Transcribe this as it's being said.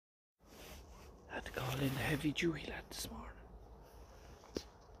in the heavy duty lad this morning.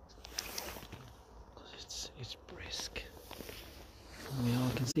 It's brisk. And we all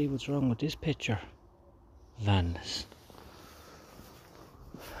can see what's wrong with this picture. Vanless.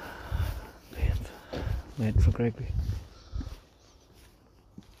 Wait for Gregory.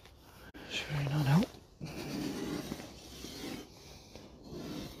 Sure, not out.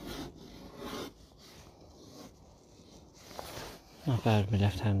 Not bad with my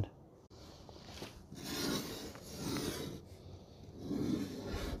left hand.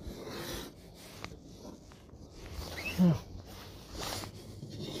 Oh.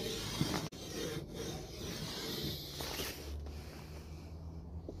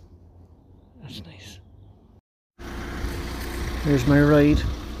 That's nice. Here's my ride.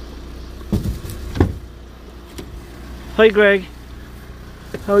 Hi Greg.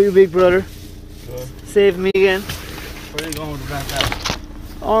 How are you, big brother? Good. Saving me again. Where are you going with the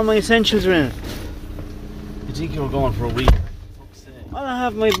backpack? All my essentials are in it. You think you were going for a week? Well, I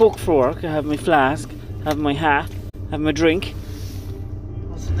have my book for work, I have my flask, I have my hat, I have my drink.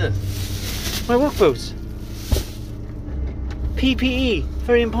 What's in this? My work boots. PPE,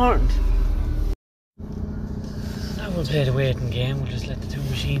 very important. Now we'll play the waiting game. We'll just let the two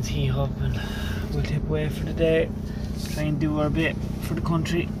machines heat up and we'll tip away for the day. Try and do our bit for the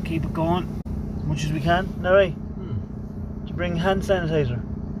country, keep it going as much as we can. Isn't that right? Did you bring hand sanitizer?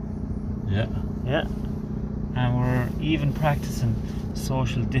 Yeah. Yeah. And we're even practicing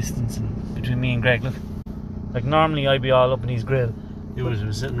social distancing between me and Greg. Look, like normally I'd be all up in his grill. You would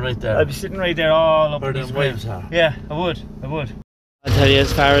be sitting right there. I'd be sitting right there all up where in his the grill. waves are. Yeah, I would. I'll tell you,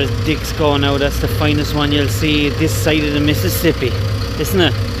 as far as dicks go now, that's the finest one you'll see this side of the Mississippi, isn't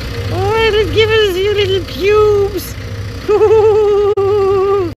it? Oh, it'll give us you little pubes.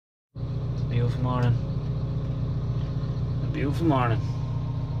 Beautiful morning. A beautiful morning.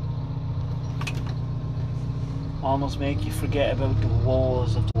 Almost make you forget about the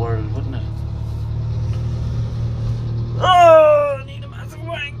woes of the world, wouldn't it? Oh, I need a massive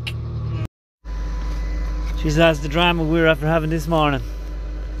wank. Jeez, that's the drama we were after having this morning.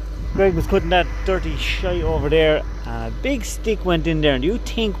 Greg was cutting that dirty shite over there and a big stick went in there, and you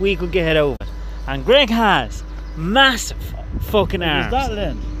think we could get it out of it. And Greg has massive fucking arms. It was that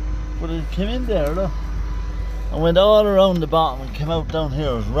length, but it came in there, look. And went all around the bottom and came out down here.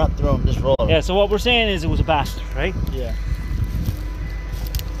 It was wrapped around this roller. Yeah, so what we're saying is it was a bastard, right? Yeah.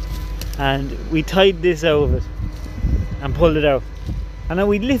 And we tied this out of it and pulled it out. And then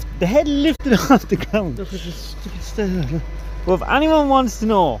the head lifted off the ground. Look at this, look at there. Well, if anyone wants to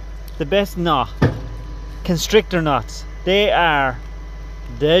know the best knot, constrictor knots, they are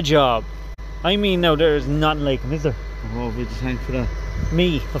the job. I mean, now there's nothing like them, is there? Oh, we just thank for that.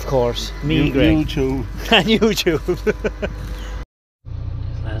 Me, of course. Me, Greg. YouTube. And YouTube.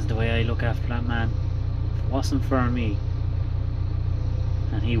 That's the way I look after that man. If it wasn't for me,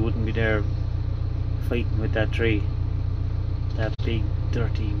 and he wouldn't be there fighting with that tree, that big,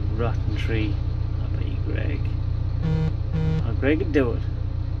 dirty, rotten tree. I bet you Greg. Oh, Greg would do it.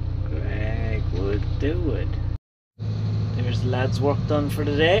 Greg would do it. There's the lads' work done for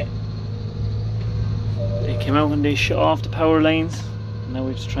the day. They came out and they shut off the power lines. Now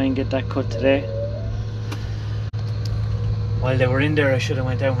we have to try and get that cut today. While they were in there, I should have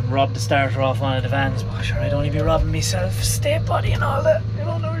went out and robbed the starter off one of the vans, but sure, I'd only be robbing myself, state body and all that. You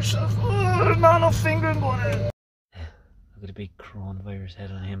don't know yourself. Oh, there's not enough fingering going in. Look at the big coronavirus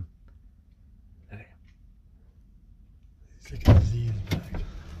head on him. Look at him. It's like a disease bag.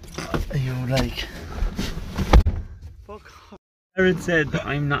 Are you like? Fuck off. Aaron said that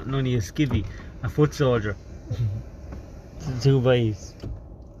I'm not none of you skivvy, a foot soldier. The two boys.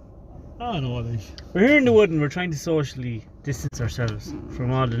 Oh no, like. We're here in the wood and we're trying to socially distance ourselves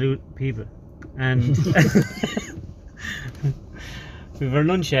from all the people. And we've our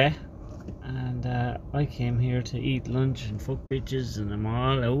lunch, and I came here to eat lunch and fuck bitches, and I'm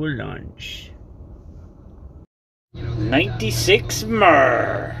all out of lunch. 96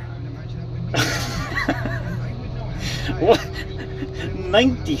 myrrh. What?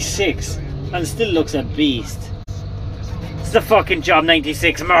 96 and still looks a beast. It's the fucking job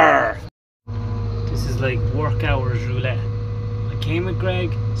 96 myrrh. This is like work hours roulette. I came with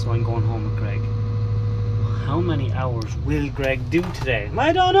Greg, so I'm going home with Greg. How many hours will Greg do today?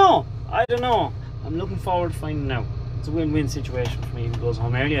 I don't know. I'm looking forward to finding out. It's a win-win situation for me. If he goes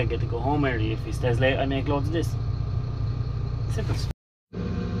home early, I get to go home early. If he stays late, I make loads of this. Simple.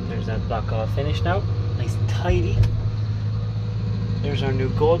 There's that block all finished now. Nice and tidy. There's our new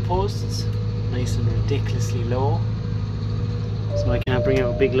goalposts. Nice and ridiculously low. So I can't bring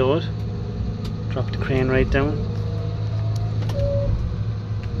out a big load. Drop the crane right down.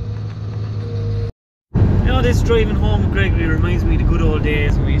 know, this driving home with Gregory reminds me of the good old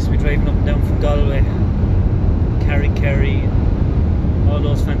days when we used to be driving up and down from Galway, Kerry, all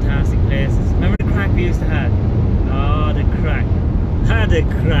those fantastic places. Remember the crack we used to have? Oh, the crack. The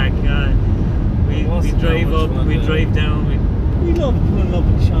crack. We drive up and we drive down. We love pulling up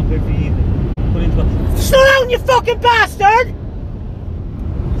at the shop every evening. Slow down, you fucking bastard!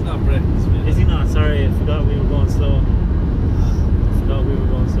 He's not breaking. Is he not? Sorry, I forgot we were going slow. There's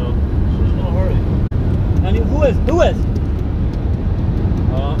no hurry. And who is?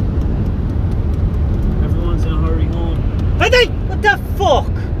 Oh. Everyone's in a hurry home. Hey, what the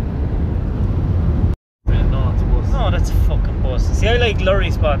fuck? No, it's a bus. No, that's a fucking bus. See, I like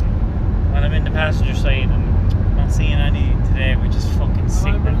lorry spotting when I'm in the passenger side and not seeing any today, which is fucking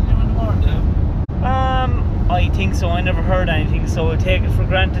sick. I think so. I never heard anything, so I'll take it for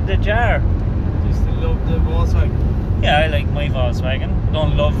granted that you are. Do you still love the Volkswagen? Yeah, I like my Volkswagen. I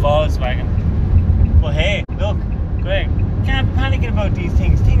don't love Volkswagen. But hey, look, Greg, you can't be panicking about these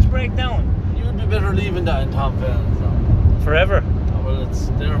things. Things break down. You'd be better leaving that in Tom Fairn's though. Forever. Oh, well, it's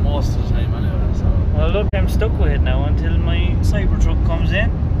there most of the time anyway, so. Well, look, I'm stuck with it now until my Cybertruck comes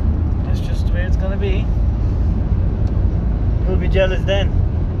in. That's just the way it's gonna be. You'll be jealous then.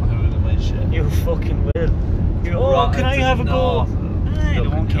 I will in my shit. You fucking will. Oh, can I have a go? I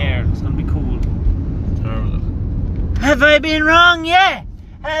don't care. It's gonna be cool. Terrible. Have I been wrong? Yeah.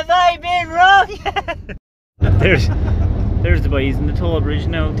 Have I been wrong? Yeah. There's the boys in the toll bridge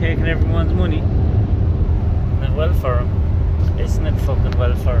now taking everyone's money. Isn't it well for them? Isn't it fucking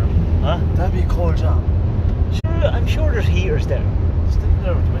well for them? Huh? That'd be a cool job. Sure, I'm sure there's heaters there. Stick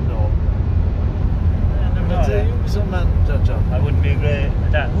there with the window. You'd be some man that job. I wouldn't be great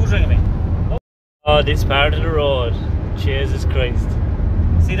at that. Who's ringing me? Oh, this part of the road. Jesus Christ.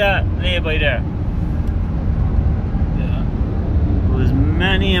 See that lay-by there? Yeah. There was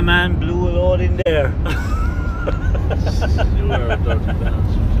many a man blew a load in there. You were a dirty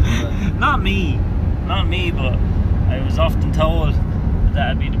bastard. Not me, but I was often told that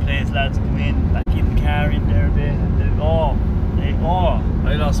that'd be the place lads come in, back in the car in there a bit, and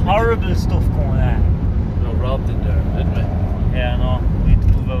I lost horrible stuff going on. No, robbed in there, didn't we? Yeah, no, we had to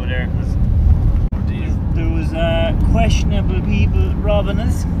move over there because there was questionable people robbing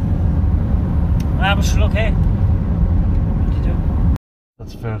us. But sure, look, hey, what do you do?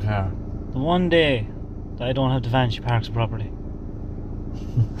 That's a fair car. The one day that I don't have the van, she parks the property.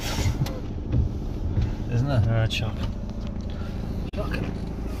 Isn't it? It's shocking. Shocking.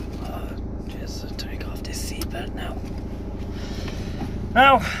 Just take off this seatbelt now.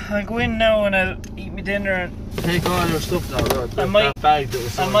 Now, I'll go in now and I'll eat my dinner and Take all your stuff now, Rod. I might- That bag that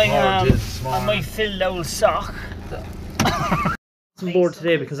was so I might fill the old sock. I'm bored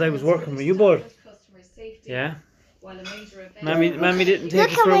today because I was working. Were you bored? Yeah. Mammy didn't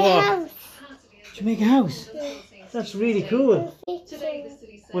take us for a walk. Did you make a house? That's really cool.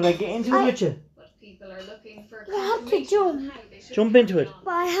 Will I get into it with you? You have to jump, Jump into it.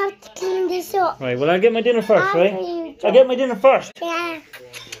 but I have to clean this up. Right, well I'll get my dinner first, right? After you I'll get my dinner first. Yeah.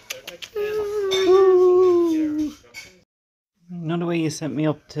 You know the way you sent me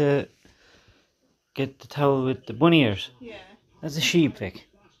up to get the towel with the bunny ears? Yeah. That's a sheep, Vic.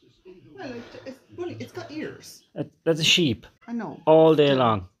 Well, it's got ears. That's a sheep. I know. All day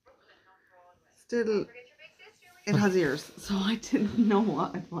long. Still, it has ears, so I didn't know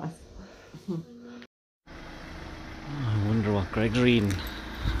what it was. I wonder what Greg's reading.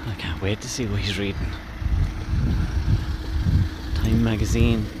 I can't wait to see what he's reading. Time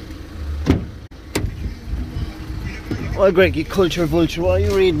magazine. Well, Greg, you culture vulture, what are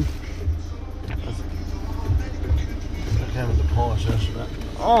you reading? I came with the Porsche yesterday.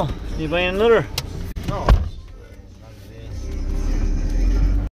 Oh, you buying another? No.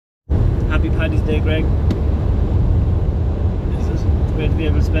 Happy Paddy's Day, Greg. Is it? It's great to be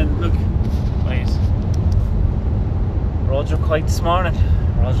able to spend. Look, right. Roads are quiet this morning.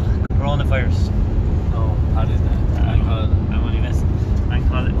 Coronavirus. No, Paddy's Day. Bank holiday. I'm only messing. Bank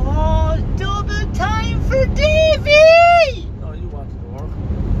holiday. Oh, double time for Davey! No, you wanted to work.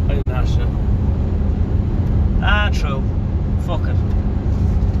 I didn't ask you. Ah, true. Fuck it.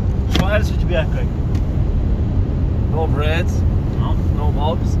 What else would you be at, Greg? No breads. No. No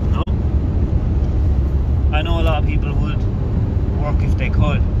bobs. No. I know a lot of people would work if they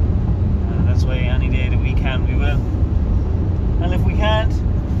could. That's why any day that we can, we will. And if we can't,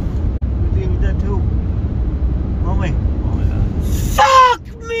 we'll deal with that too. Won't we? Oh, yeah. Fuck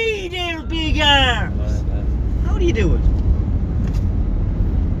me, there big arms! How do you do it?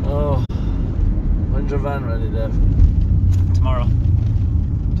 Oh. When's your van ready, Dave? Tomorrow.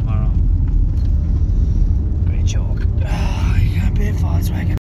 Great joke. Oh, you can't be a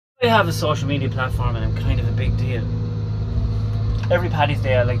Volkswagen. I have a social media platform and I'm kind of a big deal. Every Paddy's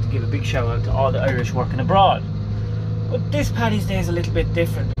Day I like to give a big shout out to all the Irish working abroad. But this Paddy's Day is a little bit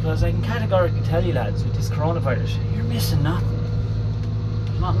different because I can categorically tell you lads, with this coronavirus, you're missing nothing.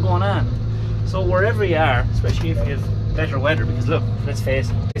 There's nothing going on. So wherever you are, especially if you have better weather, because look, let's face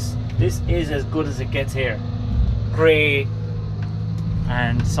it, this is as good as it gets here. Grey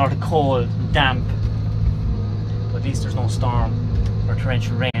and sort of cold and damp. But at least there's no storm or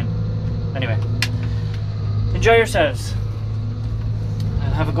torrential rain. Anyway, enjoy yourselves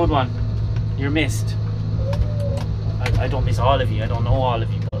and have a good one. You're missed. I don't miss all of you, I don't know all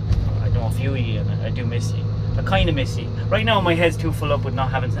of you, but I know a few of you and I do miss you. I kind of miss you. Right now my head's too full up with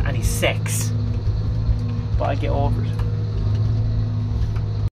not having any sex, but I get over it.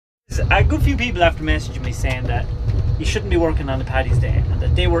 A good few people after messaging me saying that you shouldn't be working on the Paddy's Day and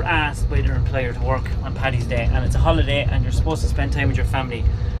that they were asked by their employer to work on Paddy's Day and it's a holiday and you're supposed to spend time with your family,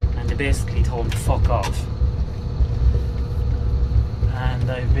 and they basically told them to fuck off. And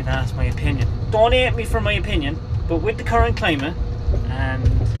I've been asked my opinion. Don't hate me for my opinion, but with the current climate and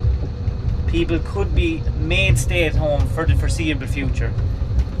people could be made stay at home for the foreseeable future,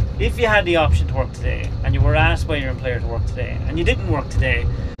 if you had the option to work today and you were asked by your employer to work today and you didn't work today,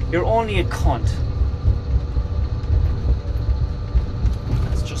 you're only a cunt.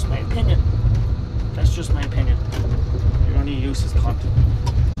 That's just my opinion. That's just my opinion. You're only a useless cunt.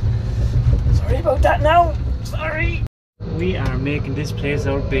 Sorry about that now. Sorry. We are making this place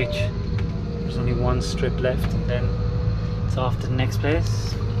our bitch. There's only one strip left and then it's off to the next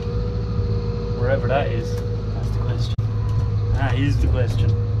place. Wherever that is. That's the question. Ah, here's the question.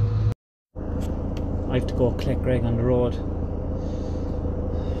 I have to go collect Greg on the road.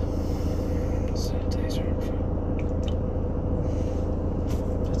 Sanitizer.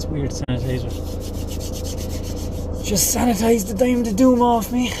 That's weird, sanitizer. Just sanitize the dime to doom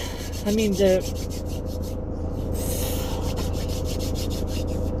off me. I mean I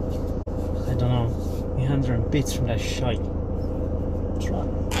don't know. My hands are in bits from that shite. What's wrong?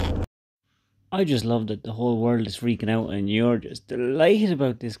 I just love that the whole world is freaking out and you're just delighted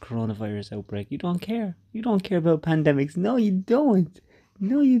about this coronavirus outbreak. You don't care. You don't care about pandemics. No, you don't.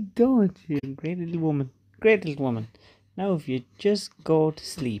 No, you don't. You're a great little woman. Great little woman. Now if you just go to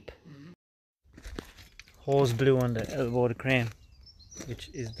sleep. Hose blew on the elbow of the crane, which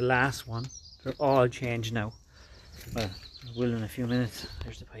is the last one. They're all changed now. Well, I will in a few minutes.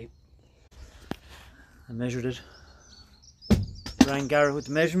 There's the pipe. I measured it. Rang Garrett with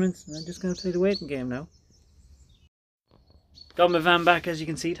the measurements, and I'm just going to play the waiting game now. Got my van back, as you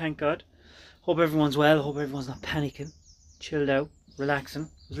can see, thank God. Hope everyone's well, hope everyone's not panicking. Chilled out, relaxing.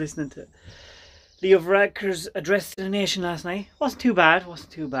 Was listening to Leo Varadkar's address to the nation last night. Wasn't too bad,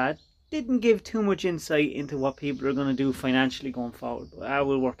 wasn't too bad. Didn't give too much insight into what people are going to do financially going forward. But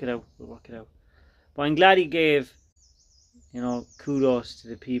we'll work it out, we'll work it out. But I'm glad he gave, you know, kudos to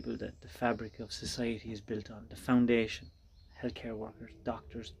the people that the fabric of society is built on, the foundation. Healthcare workers,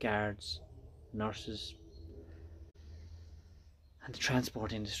 doctors, guards, nurses, and the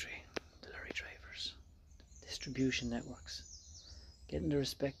transport industry, the lorry drivers, the distribution networks, getting the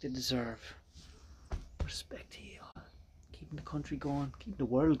respect they deserve. Respect to you all. Keeping the country going, keeping the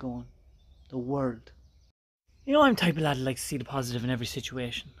world going. The world. You know, I'm the type of lad that likes to see the positive in every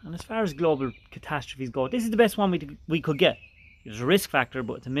situation. And as far as global catastrophes go, this is the best one we could get. There's a risk factor,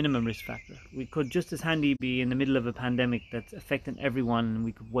 but it's a minimum risk factor. We could just as handy be in the middle of a pandemic that's affecting everyone and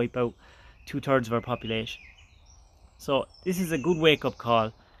we could wipe out 2/3 of our population. So this is a good wake-up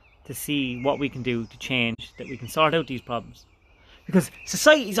call to see what we can do to change, that we can sort out these problems. Because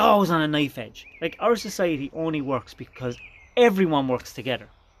society's always on a knife edge. Like, our society only works because everyone works together.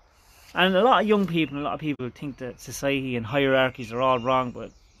 And a lot of young people and a lot of people think that society and hierarchies are all wrong,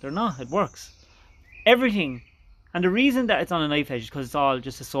 but they're not. It works. Everything. And the reason that it's on a knife edge is because it's all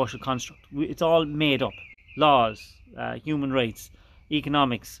just a social construct. It's all made up. Laws, human rights,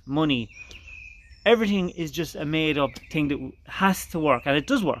 economics, money. Everything is just a made up thing that has to work. And it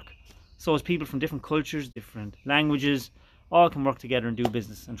does work. So as people from different cultures, different languages, all can work together and do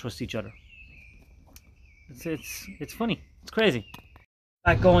business and trust each other. It's funny. It's crazy.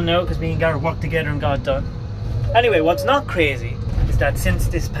 Back going now because me and Garrett worked together and got it done. Anyway, what's not crazy is that since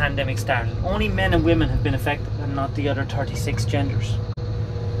this pandemic started, only men and women have been affected and not the other 36 genders.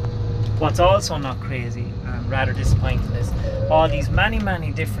 What's also not crazy and rather disappointing is all these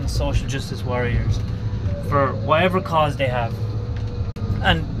many different social justice warriors, for whatever cause they have,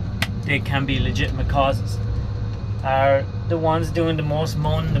 and they can be legitimate causes, are the ones doing the most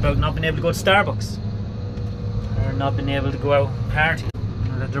moaning about not being able to go to Starbucks or not being able to go out and party,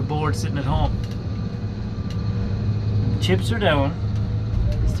 or that they're bored sitting at home. When the chips are down,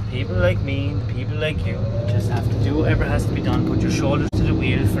 it's the People like me and the people like you just have to do whatever has to be done. Put your shoulders to the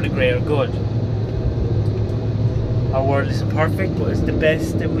wheel for the greater good. Our world isn't perfect, but it's the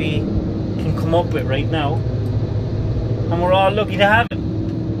best that we can come up with right now. And we're all lucky to have it.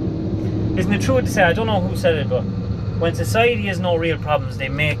 Isn't it true to say, I don't know who said it, but when society has no real problems, they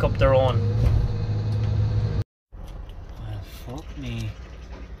make up their own. Well, fuck me.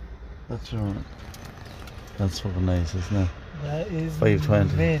 That's right. That's fucking nice, isn't it? That is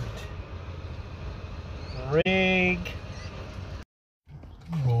 520. mint. Rig.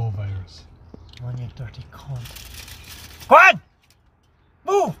 Oh, virus. On you dirty cunt. Go on!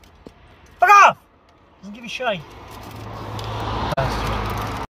 Move! Fuck off! Doesn't give you shy.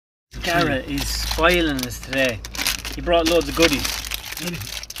 Garrett is spoiling us today. He brought loads of goodies.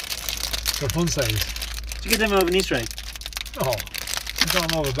 They're fun size. Did you get them out of an Easter egg? Oh, you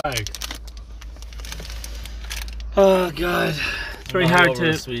don't know the bag. Oh god. It's very hard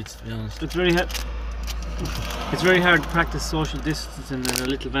to sweets, to be honest. It's very hard. It's very hard to practice social distancing in a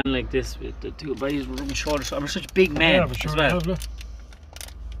little van like this with the two guys rubbing shoulders. I'm such big men Yeah, but sure as well. have, look.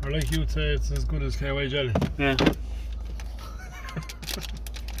 Or like you'd say, it's as good as KY jelly. Yeah.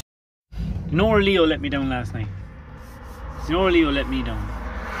 You know where Leo let me down last night? You know where Leo let me down?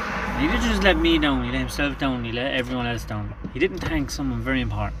 He didn't just let me down, he let himself down, he let everyone else down. He didn't thank someone very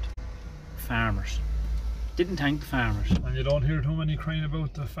important. Farmers. Didn't thank the farmers. And you don't hear too many crying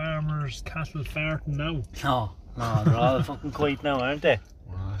about the farmers' cattle farting now. No, they're all fucking quiet now, aren't they?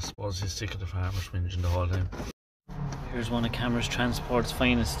 Well, I suppose he's sick of the farmers whinging the whole time. Here's one of Cameras Transport's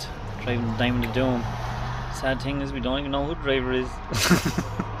finest, driving the Diamond of Doom. Sad thing is we don't even know who the driver is.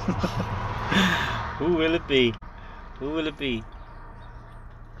 Who will it be? Who will it be?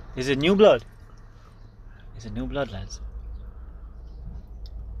 Is it new blood? Is it new blood, lads?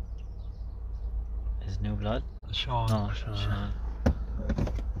 Is it new blood? Sean. No, Sean.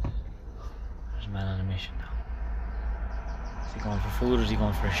 There's a man on a mission now. Is he going for food or is he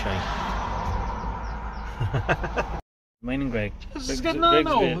going for a shite? Mine and Greg.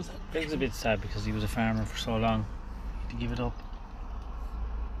 Greg's a bit sad because he was a farmer for so long. He had to give it up.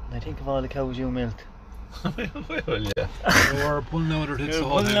 And I think of all the cows you milked. Well, yeah. They were pulling out their tits the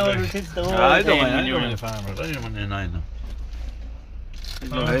whole Pulling time. out their tits the whole I don't time mind when you were any in. farmer. I don't mind any of them.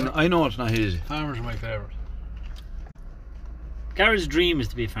 Farmers- I know it's not easy. Farmers are my favourite. Garrett's dream is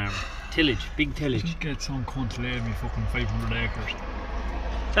to be a farmer. Tillage, big tillage. Just get some cunt to lay me fucking 500 acres.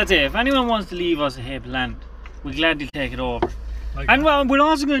 That's it. If anyone wants to leave us a heap of land, we'll gladly take it over. Like And well, we're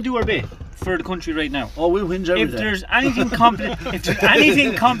also going to do our bit for the country right now. Oh, we'll whinge every If day. there's anything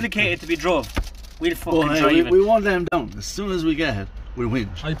complicated to be drove, we'll fucking drive it. we want them down. As soon as we get it, we'll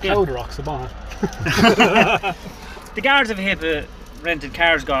whinge. I plough the rocks upon it. The guards have a heap of rented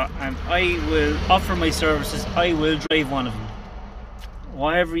cars got, and I will offer my services. I will drive one of them.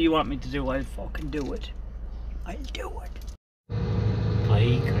 Whatever you want me to do, I'll fucking do it. I'll do it.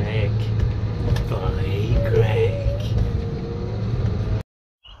 Bye, Greg. Bye, Greg.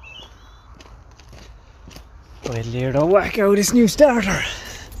 Well, here to whack out this new starter.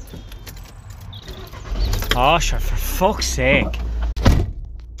 Oh, sure, for fuck's sake.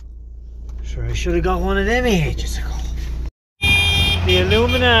 Sure, I should have got one of them ages ago. The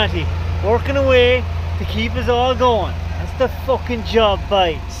Illuminati working away to keep us all going. That's the fucking job,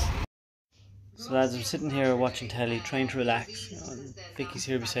 bites. So lads, I'm sitting here watching telly, trying to relax. You know, and Vicky's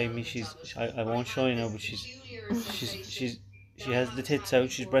here beside me. I won't show you now, but she has the tits out.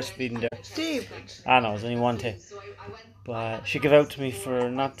 She's breastfeeding there. David. I know, it's only one tit. But she gave out to me for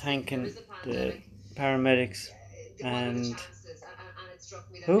not thanking the paramedics and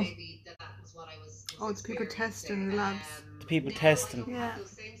who? Oh, it's people testing the labs. The people testing. Yeah,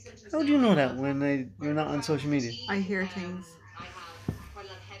 How do you know that when you're not on social media? I hear things.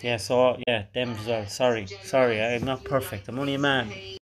 Yeah, so yeah, them as well. Sorry, I'm not perfect. I'm only a man.